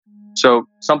So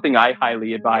something I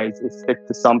highly advise is stick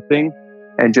to something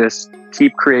and just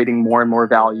keep creating more and more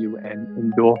value,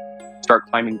 and you'll start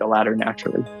climbing the ladder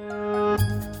naturally.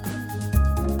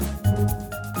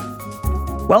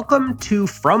 Welcome to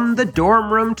From the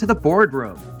Dorm Room to the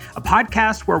Boardroom, a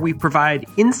podcast where we provide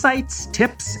insights,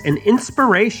 tips, and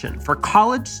inspiration for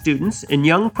college students and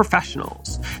young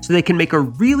professionals so they can make a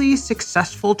really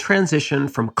successful transition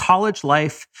from college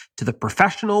life to the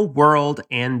professional world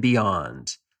and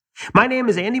beyond. My name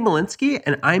is Andy Malinsky,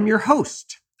 and I'm your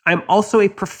host. I'm also a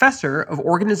professor of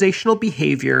organizational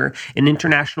behavior and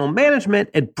international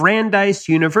management at Brandeis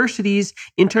University's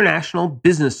International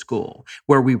Business School,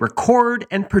 where we record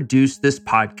and produce this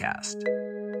podcast.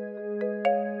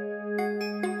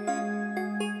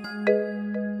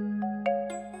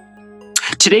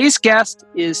 Today's guest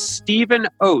is Stephen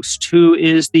Ost, who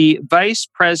is the Vice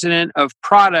President of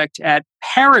Product at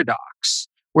Paradox,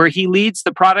 where he leads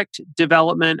the product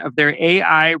development of their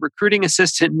AI recruiting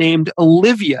assistant named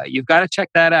Olivia. You've got to check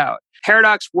that out.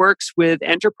 Paradox works with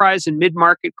enterprise and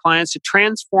mid-market clients to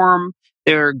transform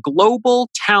their global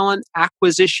talent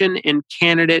acquisition and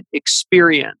candidate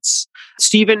experience.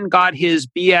 Stephen got his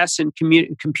BS in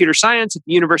computer science at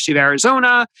the University of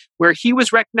Arizona, where he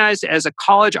was recognized as a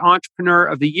college entrepreneur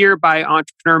of the year by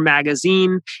Entrepreneur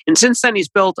Magazine. And since then, he's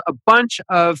built a bunch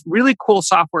of really cool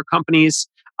software companies,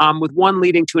 with one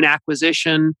leading to an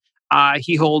acquisition.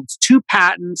 He holds 2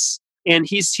 patents, and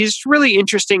he's a really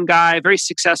interesting guy, very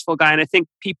successful guy. And I think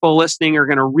people listening are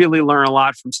going to really learn a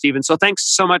lot from Stephen. So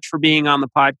thanks so much for being on the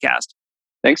podcast.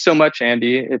 Thanks so much,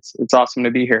 Andy. It's awesome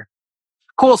to be here.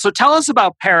 Cool. So tell us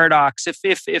about Paradox. If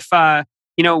as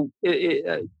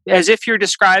if you're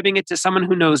describing it to someone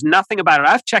who knows nothing about it.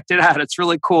 I've checked it out. It's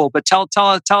really cool. But tell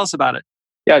us about it.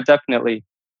 Yeah, definitely.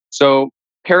 So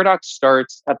Paradox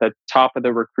starts at the top of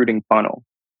the recruiting funnel.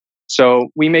 So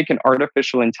we make an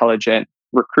artificial intelligent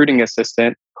recruiting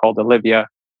assistant called Olivia,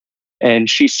 and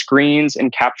she screens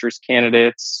and captures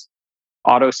candidates,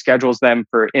 auto schedules them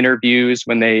for interviews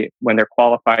when they're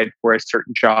qualified for a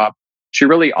certain job. She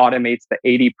really automates the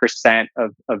 80%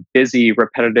 of busy,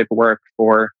 repetitive work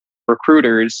for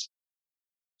recruiters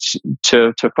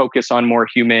to focus on more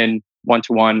human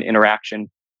one-to-one interaction.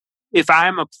 If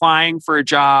I'm applying for a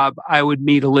job, I would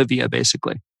meet Olivia,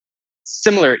 basically.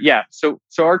 Similar, yeah. So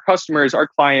our customers, our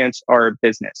clients are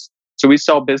business. So we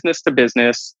sell business to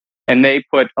business, and they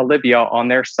put Olivia on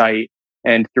their site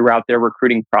and throughout their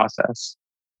recruiting process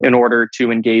in order to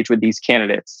engage with these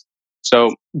candidates.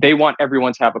 So they want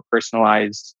everyone to have a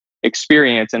personalized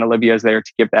experience, and Olivia is there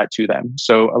to give that to them.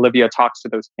 So Olivia talks to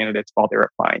those candidates while they're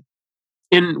applying.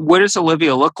 And what does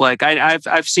Olivia look like?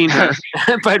 I've seen her,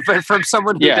 but from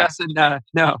someone who doesn't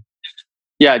know.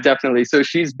 Yeah, definitely. So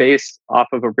she's based off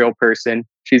of a real person.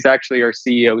 She's actually our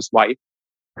CEO's wife.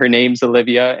 Her name's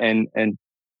Olivia, and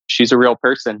she's a real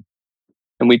person.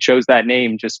 And we chose that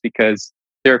name just because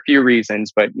there are a few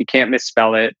reasons, but you can't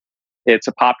misspell it. It's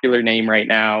a popular name right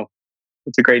now.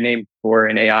 It's a great name for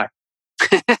an AI.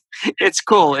 It's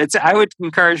cool. I would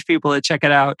encourage people to check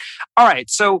it out. All right.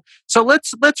 So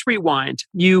let's rewind.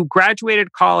 You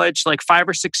graduated college like 5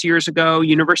 or 6 years ago,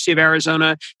 University of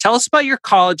Arizona. Tell us about your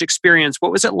college experience.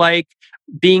 What was it like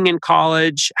being in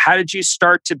college? How did you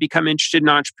start to become interested in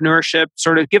entrepreneurship?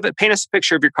 Paint us a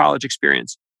picture of your college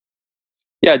experience.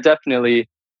 Yeah, definitely.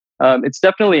 It's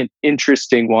definitely an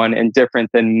interesting one and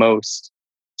different than most.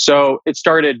 So it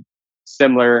started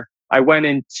similar. I went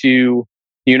into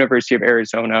the University of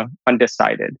Arizona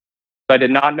undecided. So I did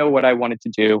not know what I wanted to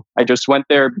do. I just went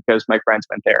there because my friends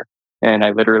went there, and I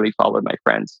literally followed my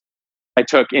friends. I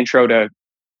took intro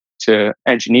to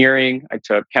engineering. I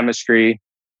took chemistry.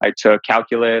 I took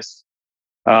calculus.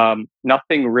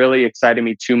 Nothing really excited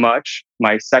me too much.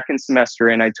 My second semester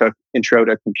in, I took intro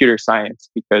to computer science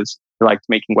because I liked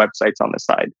making websites on the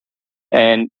side.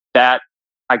 And that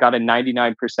I got a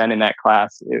 99% in that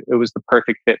class. It was the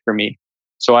perfect fit for me.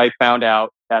 So I found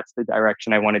out that's the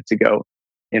direction I wanted to go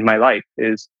in my life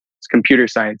is computer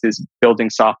science, is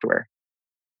building software.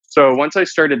 So once I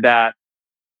started that,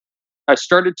 I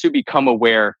started to become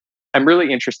aware. I'm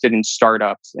really interested in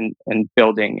startups and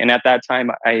building. And at that time,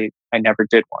 I never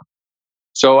did one.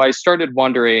 So I started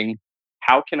wondering,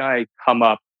 how can I come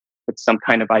up with some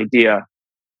kind of idea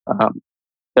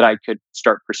that I could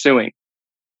start pursuing?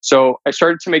 So I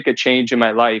started to make a change in my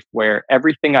life where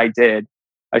everything I did,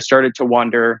 I started to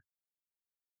wonder,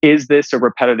 is this a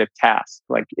repetitive task?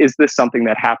 Like, is this something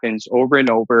that happens over and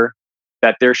over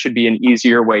that there should be an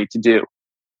easier way to do?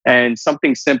 And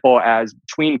something simple as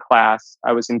between class,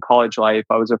 I was in college life,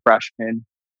 I was a freshman,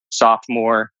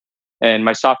 sophomore, and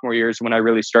my sophomore year is when I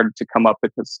really started to come up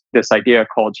with this idea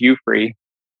called YouFree.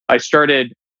 I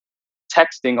started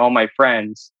texting all my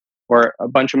friends or a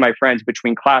bunch of my friends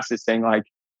between classes saying like,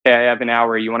 hey, I have an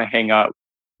hour. You want to hang out?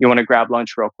 You want to grab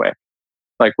lunch real quick?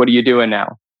 Like, what are you doing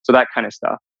now? So that kind of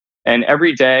stuff. And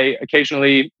every day,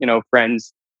 occasionally,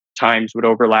 friends' times would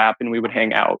overlap and we would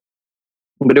hang out.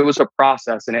 But it was a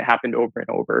process and it happened over and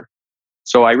over.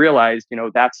 So I realized,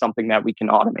 that's something that we can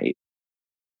automate.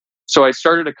 So I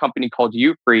started a company called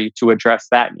Ufree to address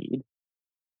that need.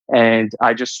 And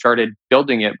I just started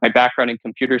building it. My background in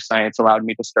computer science allowed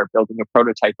me to start building a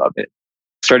prototype of it.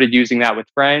 Started using that with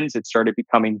friends. It started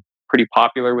becoming pretty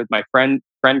popular with my friend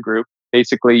group.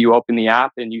 Basically, you open the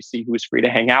app and you see who's free to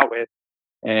hang out with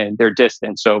and their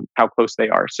distance. So how close they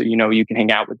are. So you can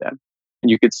hang out with them and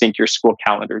you could sync your school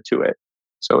calendar to it.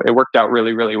 So it worked out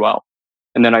really, really well.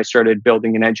 And then I started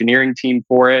building an engineering team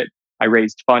for it. I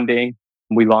raised funding.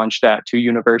 We launched at two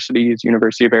universities,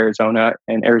 University of Arizona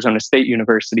and Arizona State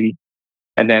University.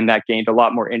 And then that gained a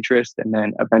lot more interest. And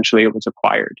then eventually it was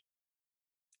acquired.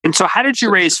 And so how did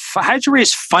you raise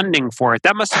funding for it?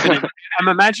 That must have been, I'm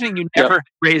imagining you never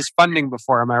raised funding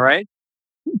before. Am I right?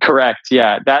 Correct.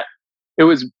 Yeah.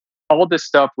 All this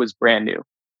stuff was brand new.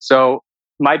 So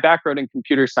my background in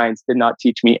computer science did not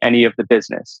teach me any of the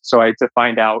business. So I had to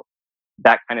find out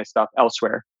that kind of stuff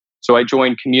elsewhere. So I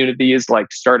joined communities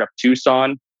like Startup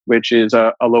Tucson, which is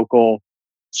a local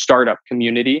startup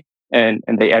community, and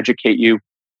they educate you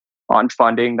on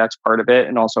funding. That's part of it,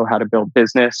 and also how to build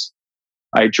business.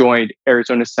 I joined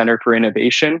Arizona Center for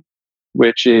Innovation,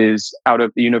 which is out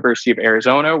of the University of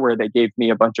Arizona, where they gave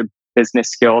me a bunch of business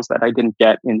skills that I didn't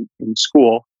get in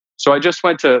school. So I just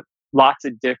went to lots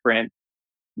of different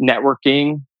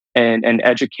networking and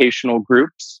educational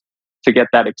groups to get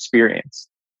that experience.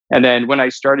 And then when I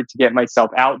started to get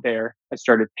myself out there, I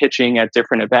started pitching at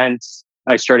different events.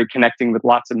 I started connecting with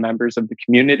lots of members of the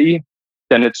community.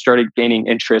 Then it started gaining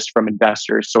interest from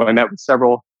investors. So I met with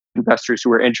several investors who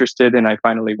were interested, and I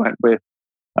finally went with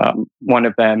one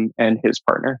of them and his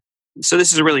partner. So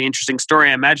this is a really interesting story.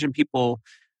 I imagine people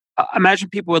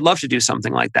would love to do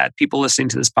something like that, people listening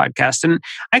to this podcast. And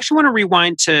I actually want to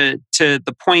rewind to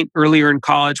the point earlier in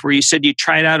college where you said you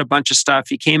tried out a bunch of stuff.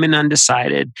 You came in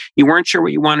undecided. You weren't sure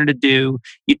what you wanted to do.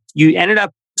 You ended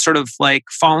up sort of like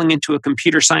falling into a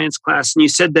computer science class. And you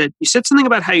said something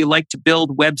about how you like to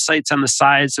build websites on the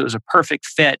side. So it was a perfect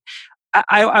fit.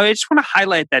 I just want to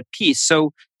highlight that piece.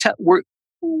 So tell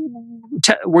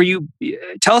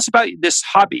us about this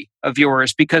hobby of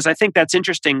yours, because I think that's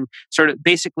interesting. Sort of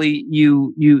basically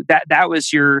that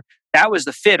was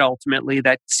the fit ultimately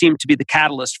that seemed to be the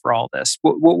catalyst for all this.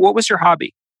 What was your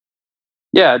hobby?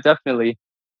 Yeah, definitely.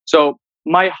 So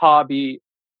my hobby,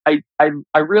 I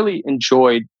really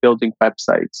enjoyed building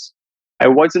websites. I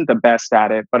wasn't the best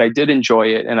at it, but I did enjoy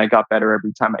it, and I got better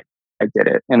every time I did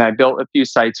it. And I built a few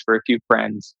sites for a few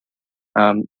friends,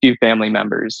 few family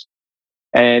members.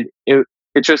 And it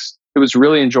was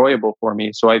really enjoyable for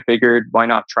me. So I figured, why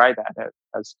not try that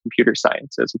as computer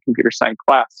science, as a computer science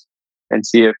class, and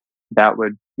see if that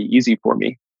would be easy for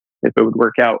me, if it would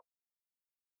work out.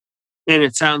 And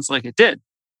it sounds like it did.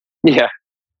 Yeah,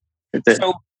 it did.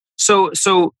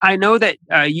 So I know that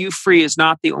Ufree is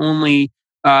not the only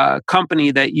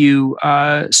company that you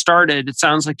started. It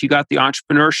sounds like you got the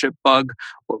entrepreneurship bug.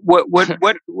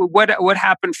 What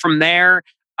happened from there?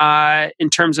 In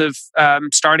terms of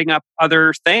starting up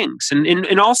other things,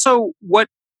 and also what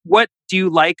do you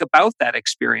like about that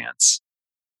experience?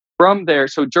 From there,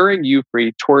 so during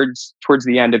Ufree, towards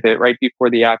the end of it, right before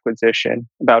the acquisition,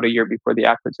 about a year before the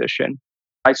acquisition,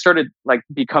 I started like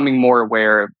becoming more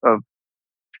aware of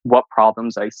what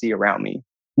problems I see around me.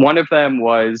 One of them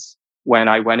was when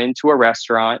I went into a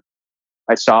restaurant,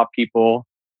 I saw people,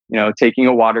 taking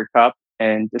a water cup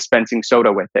and dispensing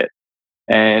soda with it.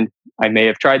 And I may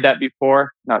have tried that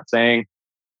before, not saying.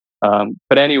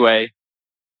 But anyway,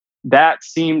 that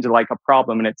seemed like a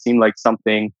problem, and it seemed like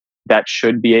something that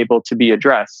should be able to be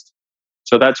addressed.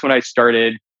 So that's when I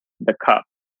started the cup.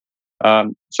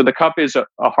 So the cup is a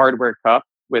hardware cup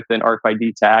with an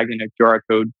RFID tag and a QR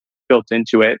code built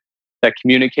into it that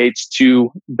communicates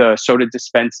to the soda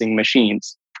dispensing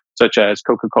machines, such as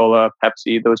Coca-Cola,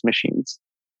 Pepsi, those machines.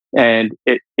 And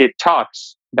it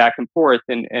talks back and forth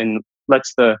and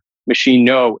lets the machine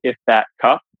know if that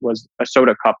cup was a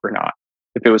soda cup or not,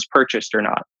 if it was purchased or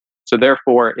not. So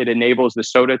therefore, it enables the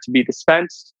soda to be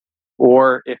dispensed,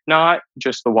 or if not,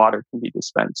 just the water can be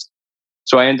dispensed.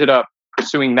 So I ended up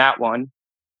pursuing that one.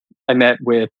 I met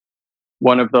with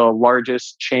one of the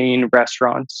largest chain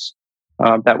restaurants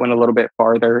that went a little bit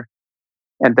farther.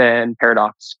 And then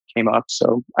Paradox came up.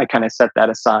 So I kind of set that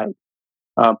aside.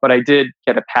 But I did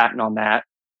get a patent on that.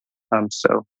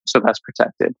 So that's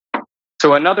protected.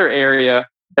 So another area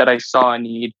that I saw a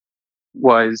need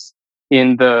was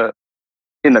in the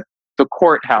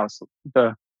courthouse,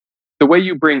 the way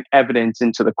you bring evidence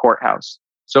into the courthouse.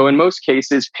 So in most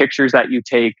cases, pictures that you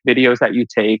take, videos that you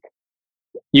take,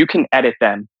 you can edit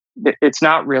them. It's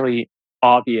not really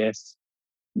obvious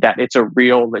that it's a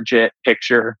real legit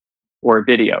picture or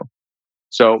video.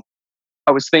 So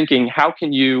I was thinking, how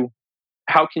can you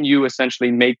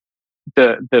essentially make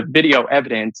the video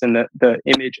evidence and the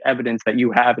image evidence that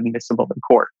you have admissible in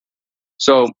court?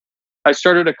 So I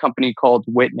started a company called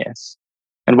Witness.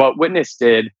 And what Witness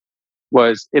did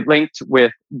was it linked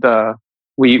with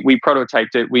we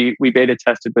prototyped it, we beta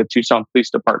tested the Tucson Police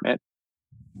Department.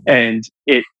 And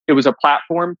it was a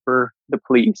platform for the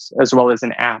police as well as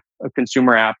an app, a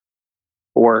consumer app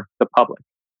for the public.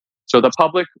 So the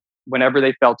public, whenever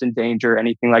they felt in danger,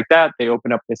 anything like that, they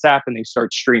open up this app and they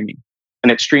start streaming.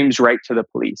 And it streams right to the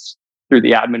police through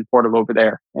the admin portal over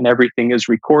there. And everything is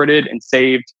recorded and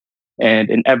saved, and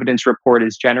an evidence report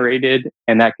is generated,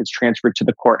 and that gets transferred to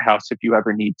the courthouse if you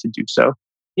ever need to do so.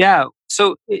 Yeah.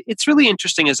 So it's really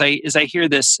interesting as I hear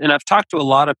this, and I've talked to a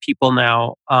lot of people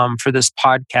now for this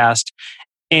podcast,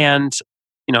 and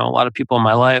a lot of people in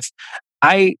my life.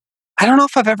 I don't know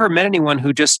if I've ever met anyone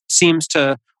who just seems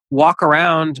to walk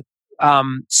around,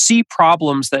 see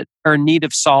problems that are in need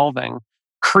of solving,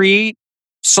 create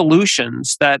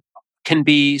solutions that can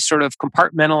be sort of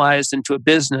compartmentalized into a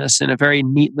business in a very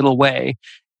neat little way,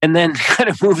 and then kind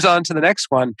of moves on to the next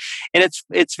one. And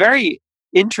it's very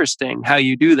interesting how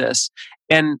you do this.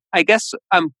 And I guess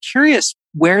I'm curious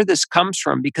where this comes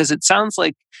from, because it sounds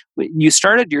like you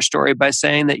started your story by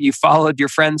saying that you followed your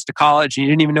friends to college and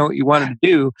you didn't even know what you wanted to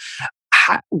do.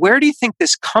 Where do you think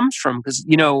this comes from? Because,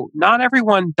 not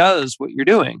everyone does what you're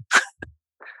doing.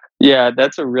 Yeah,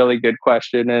 that's a really good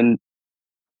question. And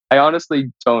I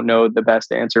honestly don't know the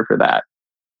best answer for that.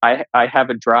 I have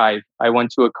a drive. I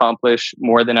want to accomplish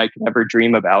more than I could ever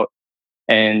dream about.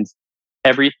 And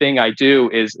everything I do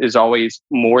is always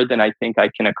more than I think I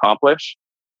can accomplish.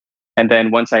 And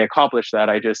then once I accomplish that,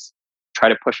 I just try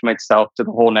to push myself to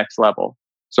the whole next level.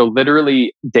 So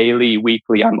literally daily,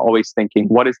 weekly, I'm always thinking,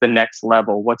 what is the next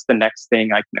level? What's the next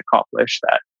thing I can accomplish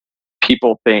that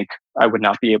people think I would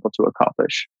not be able to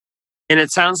accomplish? And it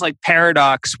sounds like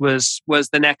Paradox was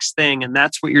the next thing, and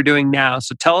that's what you're doing now.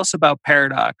 So tell us about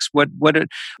Paradox.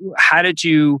 How did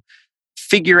you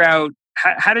figure out?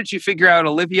 How did you figure out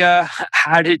Olivia?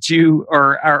 How did you,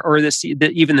 or this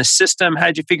even the system? How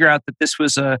did you figure out that this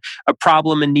was a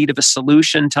problem in need of a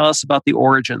solution? Tell us about the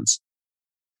origins.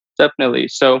 Definitely.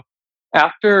 So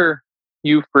after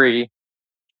YouFree,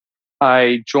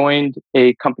 I joined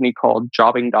a company called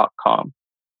Jobbing.com,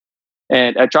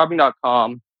 and at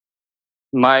Jobbing.com,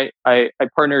 I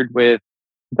partnered with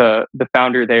the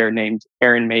founder there named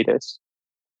Aaron Matus,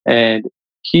 and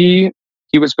he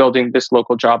was building this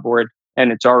local job board,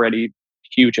 and it's already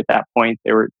huge at that point.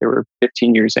 They were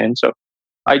 15 years in. So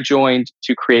I joined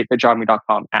to create the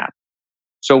Jobbing.com app.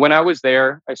 So when I was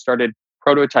there, I started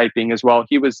prototyping as well.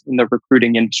 He was in the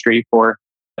recruiting industry for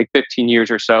like 15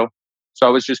 years or so. So I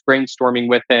was just brainstorming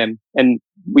with him, and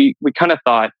we kind of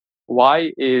thought,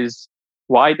 why does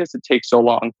it take so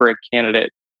long for a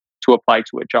candidate to apply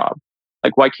to a job?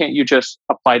 Like, why can't you just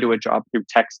apply to a job through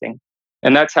texting?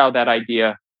 And that's how that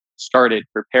idea started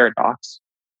for Paradox.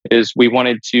 Is we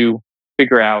wanted to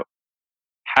figure out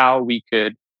how we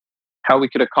could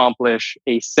accomplish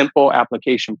a simple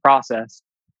application process,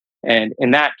 and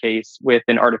in that case, with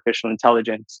an artificial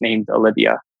intelligence named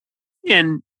Olivia.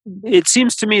 And it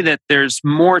seems to me that there's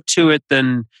more to it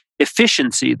than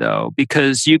efficiency, though,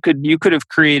 because you could have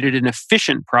created an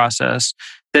efficient process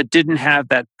that didn't have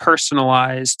that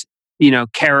personalized,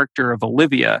 character of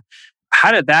Olivia.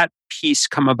 How did that piece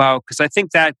come about? Because I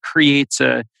think that creates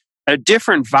a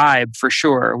different vibe for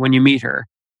sure when you meet her.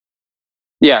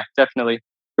 Yeah, definitely.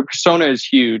 The persona is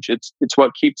huge. It's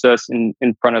what keeps us in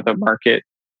front of the market,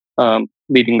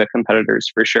 leading the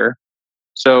competitors for sure.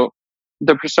 So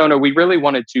the persona, we really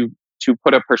wanted to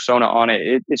put a persona on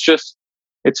it.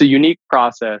 It's a unique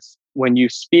process. When you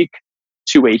speak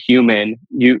to a human,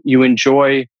 you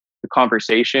enjoy the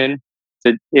conversation.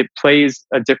 It plays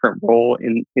a different role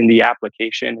in the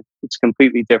application. It's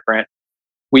completely different.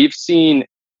 We've seen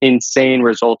insane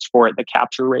results for it. The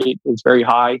capture rate is very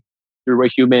high. Through a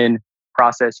human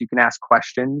process, you can ask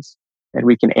questions and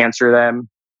we can answer them.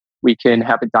 We can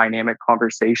have a dynamic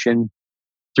conversation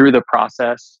through the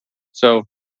process. So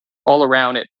all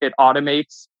around it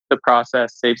automates the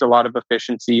process, saves a lot of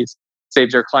efficiencies,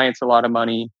 saves our clients a lot of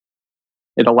money.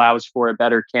 It allows for a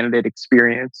better candidate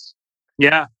experience.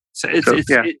 Yeah. So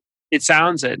It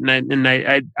sounds it, and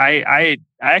I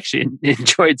actually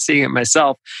enjoyed seeing it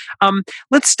myself.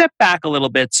 Let's step back a little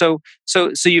bit. So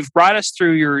you've brought us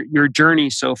through your journey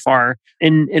so far,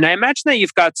 and I imagine that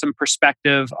you've got some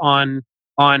perspective on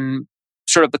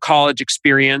sort of the college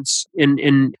experience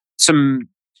in some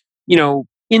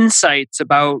insights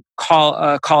about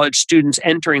college students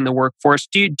entering the workforce.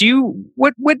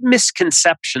 What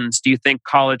misconceptions do you think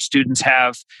college students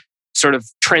have, sort of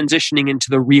transitioning into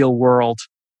the real world?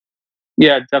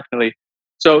 Yeah, definitely.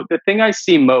 So the thing I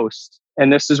see most,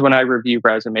 and this is when I review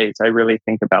resumes, I really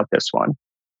think about this one.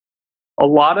 A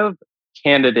lot of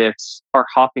candidates are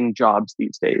hopping jobs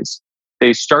these days.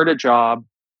 They start a job,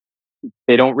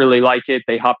 they don't really like it,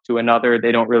 they hop to another,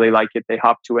 they don't really like it, they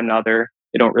hop to another,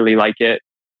 they don't really like it.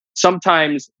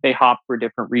 Sometimes they hop for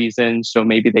different reasons. So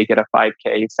maybe they get a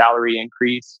 5K salary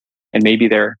increase, and maybe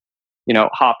they're,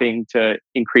 hopping to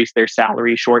increase their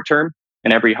salary short term,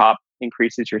 and every hop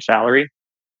increases your salary.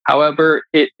 However,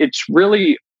 it's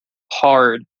really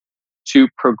hard to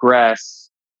progress,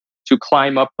 to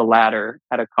climb up the ladder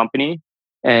at a company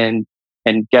and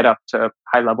get up to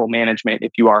high level management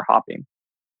if you are hopping.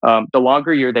 The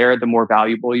longer you're there, the more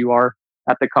valuable you are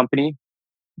at the company.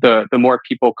 The more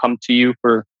people come to you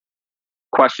for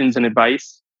questions and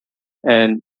advice,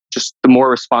 and just the more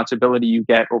responsibility you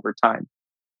get over time.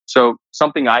 So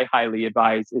something I highly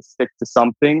advise is stick to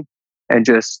something and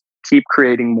just keep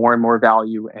creating more and more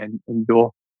value, and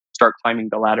you'll start climbing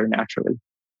the ladder naturally.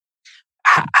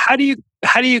 How do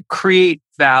you create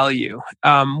value?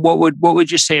 What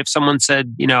would you say if someone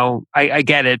said, I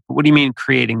get it, but what do you mean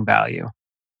creating value?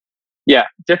 Yeah,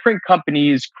 different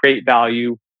companies create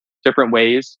value different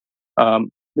ways. The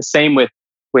same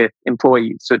with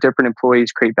employees. So different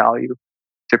employees create value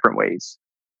different ways.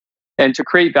 And to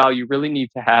create value, you really need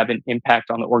to have an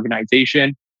impact on the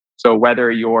organization. So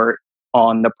whether you're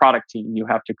on the product team, you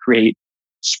have to create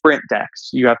sprint decks,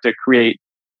 you have to create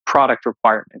product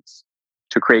requirements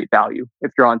to create value.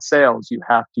 If you're on sales, you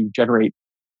have to generate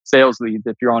sales leads.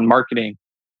 If you're on marketing,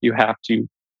 you have to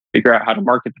figure out how to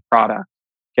market the product,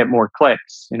 get more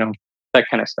clicks, that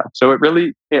kind of stuff. So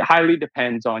it highly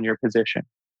depends on your position.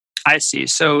 I see.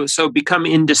 So become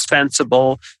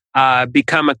indispensable,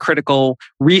 become a critical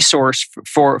resource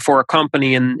for a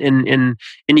company, and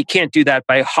you can't do that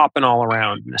by hopping all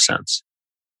around, in a sense.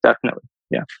 Definitely,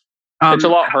 yeah. It's a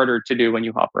lot harder to do when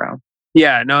you hop around.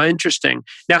 Yeah, no, interesting.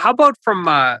 Now, how about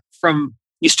from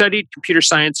you studied computer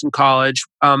science in college?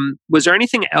 Was there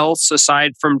anything else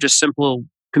aside from just simple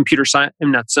computer science,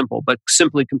 not simple, but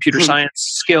simply computer science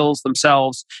skills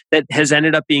themselves that has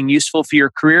ended up being useful for your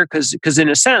career? Because in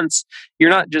a sense,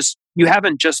 you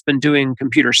haven't just been doing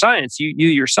computer science. You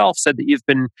yourself said that you've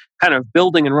been kind of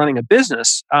building and running a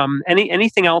business.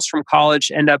 Anything else from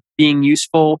college end up being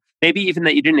useful, maybe even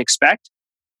that you didn't expect?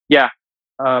 Yeah,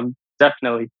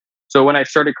 definitely. So when I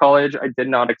started college, I did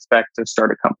not expect to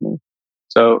start a company.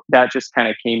 So that just kind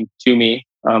of came to me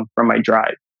from my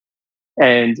drive.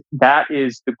 And that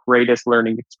is the greatest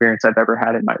learning experience I've ever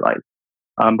had in my life.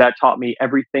 That taught me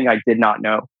everything I did not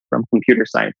know from computer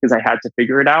science, because I had to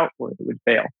figure it out or it would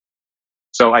fail.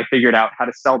 So I figured out how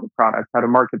to sell the product, how to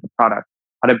market the product,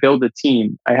 how to build a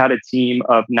team. I had a team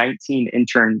of 19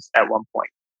 interns at one point,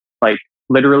 like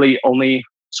literally only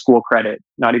school credit,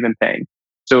 not even paying.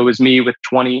 So it was me with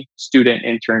 20 student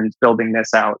interns building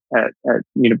this out at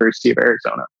University of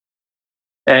Arizona.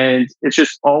 And it's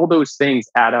just all those things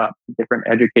add up, different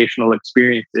educational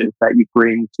experiences that you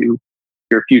bring to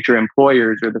your future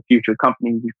employers or the future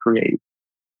companies you create.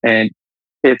 And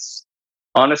it's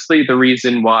honestly the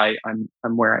reason why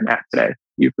I'm where I'm at today.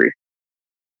 You agree?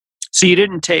 So you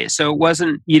didn't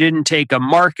take a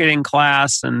marketing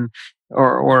class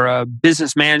or a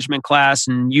business management class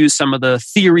and use some of the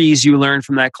theories you learned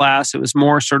from that class. It was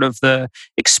more sort of the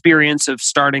experience of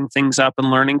starting things up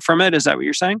and learning from it. Is that what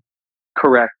you're saying?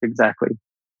 Correct. Exactly.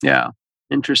 Yeah.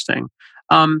 Interesting.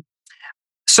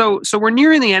 So we're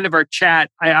nearing the end of our chat.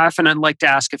 I'd like to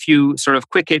ask a few sort of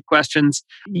quick hit questions.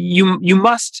 You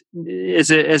must,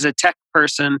 as a tech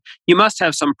person, you must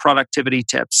have some productivity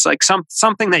tips, like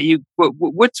something that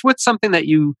what's something that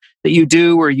you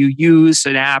do or you use,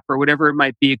 an app or whatever it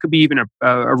might be. It could be even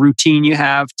a routine you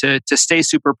have to stay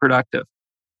super productive.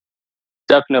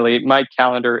 Definitely, my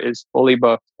calendar is fully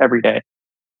booked every day.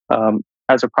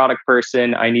 As a product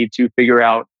person, I need to figure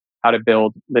out how to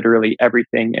build literally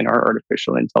everything in our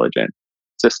artificial intelligence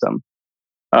system.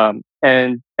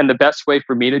 And the best way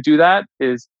for me to do that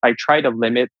is I try to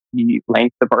limit the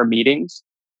length of our meetings.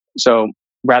 So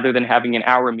rather than having an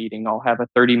hour meeting, I'll have a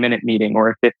 30-minute meeting or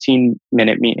a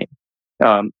 15-minute meeting.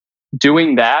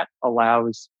 Doing that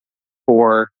allows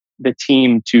for the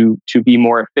team to be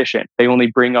more efficient. They only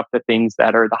bring up the things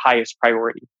that are the highest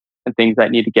priority and things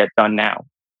that need to get done now.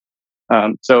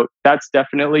 So that's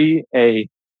definitely a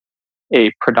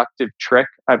productive trick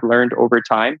I've learned over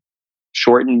time.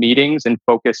 Shorten meetings and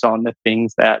focus on the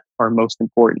things that are most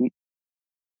important.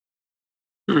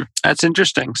 That's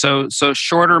interesting. So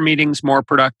shorter meetings, more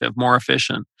productive, more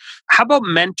efficient. How about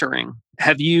mentoring?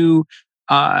 Have you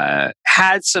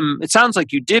had some? It sounds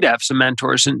like you did have some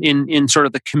mentors in sort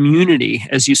of the community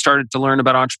as you started to learn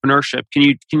about entrepreneurship.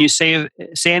 Can you say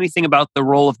anything about the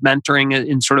role of mentoring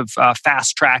in sort of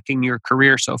fast tracking your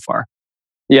career so far?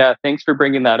 Yeah, thanks for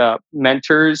bringing that up.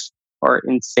 Mentors are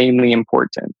insanely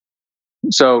important.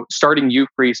 So starting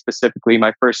YouFree specifically,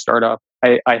 my first startup,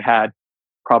 I had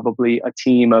probably a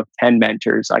team of 10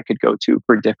 mentors I could go to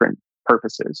for different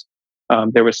purposes.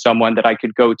 There was someone that I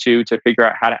could go to figure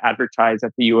out how to advertise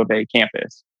at the U of A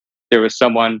campus. There was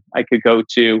someone I could go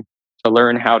to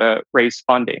learn how to raise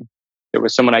funding. There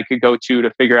was someone I could go to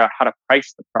figure out how to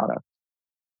price the product.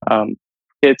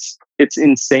 It's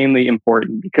insanely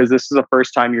important because this is the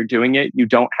first time you're doing it. You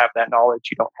don't have that knowledge,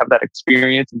 you don't have that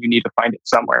experience, and you need to find it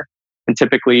somewhere. And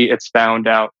typically it's found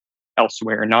out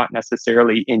elsewhere, not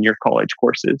necessarily in your college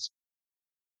courses.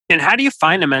 And how do you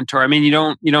find a mentor? I mean, you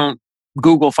don't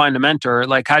Google find a mentor.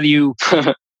 Like, how do you,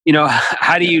 how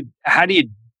do you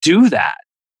do that?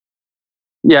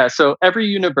 Yeah. So every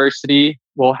university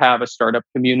will have a startup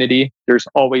community. There's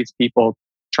always people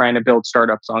trying to build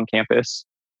startups on campus,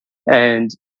 and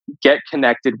get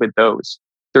connected with those.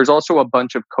 There's also a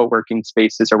bunch of co-working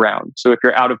spaces around. So if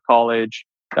you're out of college,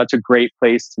 that's a great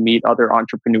place to meet other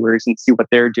entrepreneurs and see what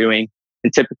they're doing.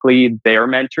 And typically they're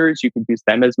mentors. You can use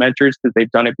them as mentors because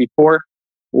they've done it before,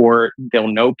 or they'll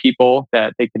know people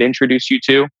that they could introduce you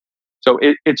to. So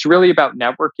it's really about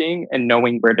networking and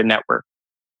knowing where to network.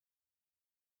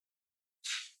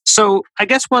 So I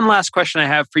guess one last question I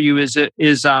have for you is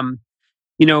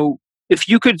if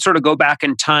you could sort of go back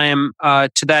in time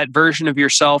to that version of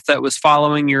yourself that was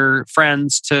following your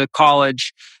friends to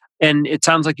college, and it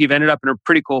sounds like you've ended up in a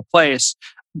pretty cool place.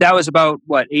 That was about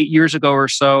 8 years ago or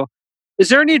so. Is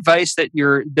there any advice that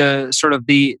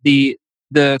the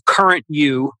current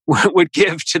you would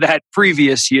give to that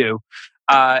previous you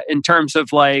in terms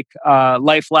of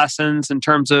life lessons, in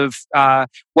terms of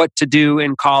what to do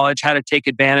in college, how to take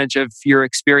advantage of your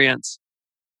experience?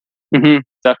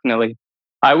 Definitely.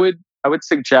 I would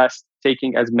suggest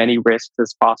taking as many risks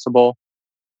as possible.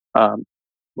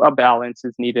 A balance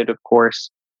is needed, of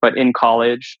course, but in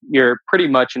college, you're pretty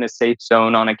much in a safe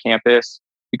zone on a campus.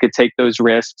 You could take those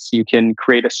risks. You can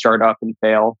create a startup and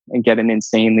fail and get an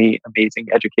insanely amazing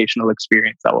educational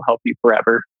experience that will help you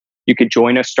forever. You could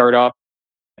join a startup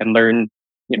and learn,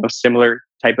 similar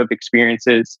type of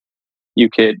experiences. You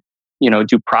could,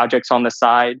 do projects on the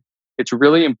side. It's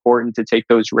really important to take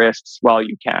those risks while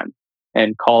you can.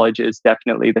 And college is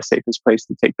definitely the safest place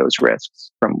to take those risks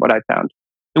from what I found.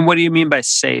 And what do you mean by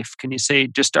safe? Can you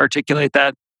just articulate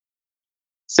that?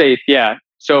 Safe, yeah.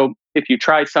 So if you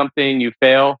try something, you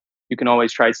fail, you can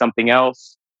always try something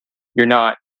else. You're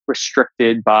not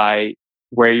restricted by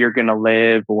where you're going to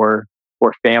live or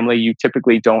family. You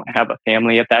typically don't have a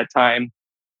family at that time.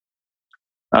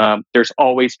 There's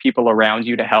always people around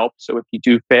you to help. So if you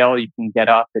do fail, you can get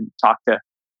up and talk to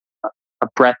a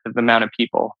breadth of amount of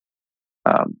people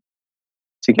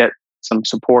to get some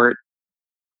support.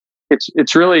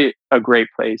 It's really a great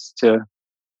place to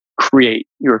create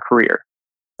your career,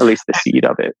 at least the seed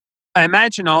of it. I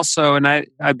imagine also, and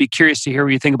I'd be curious to hear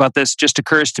what you think about this. Just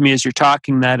occurs to me as you're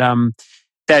talking that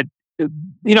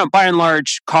by and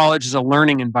large, college is a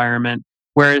learning environment,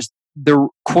 whereas the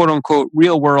quote unquote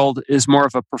real world is more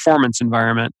of a performance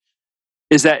environment.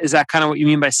 Is that kind of what you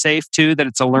mean by safe too? That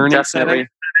it's a learning setting?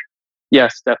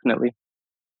 Yes, definitely.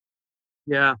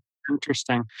 Yeah,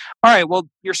 interesting. All right. Well,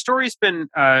 your story's been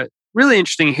really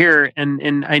interesting here,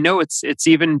 and I know it's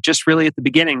even just really at the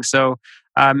beginning. So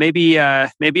maybe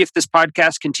if this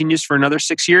podcast continues for another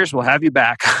 6 years, we'll have you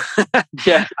back.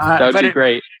 Yeah, that would be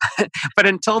great. But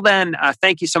until then,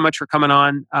 thank you so much for coming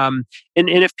on. And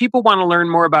if people want to learn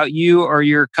more about you or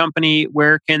your company,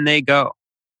 where can they go?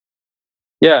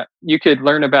 Yeah, you could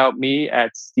learn about me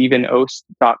at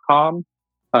stevenost.com.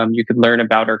 You could learn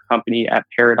about our company at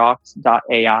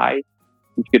paradox.ai.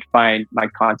 You could find my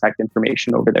contact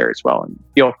information over there as well. And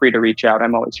feel free to reach out.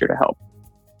 I'm always here to help.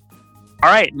 All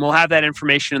right. And we'll have that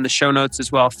information in the show notes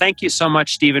as well. Thank you so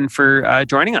much, Stephen, for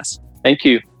joining us. Thank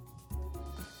you.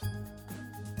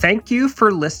 Thank you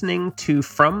for listening to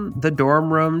From the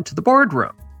Dorm Room to the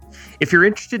Boardroom. If you're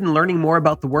interested in learning more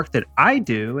about the work that I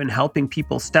do in helping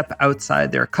people step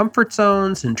outside their comfort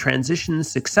zones and transition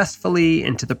successfully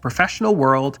into the professional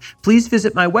world, please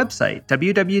visit my website,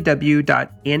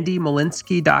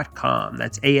 www.andymolinsky.com.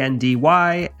 That's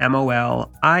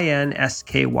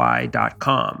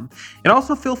ANDYMOLINSKY.com. And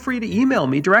also feel free to email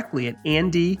me directly at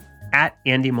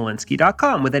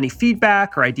andy@andymolinsky.com with any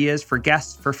feedback or ideas for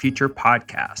guests for future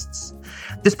podcasts.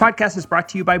 This podcast is brought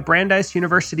to you by Brandeis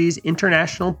University's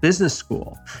International Business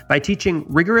School. By teaching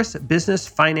rigorous business,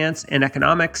 finance, and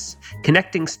economics,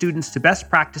 connecting students to best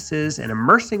practices, and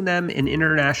immersing them in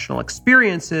international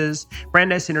experiences,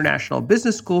 Brandeis International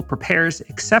Business School prepares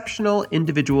exceptional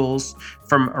individuals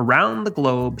from around the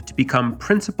globe to become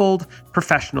principled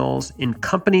professionals in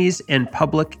companies and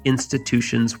public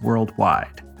institutions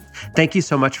worldwide. Thank you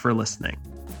so much for listening.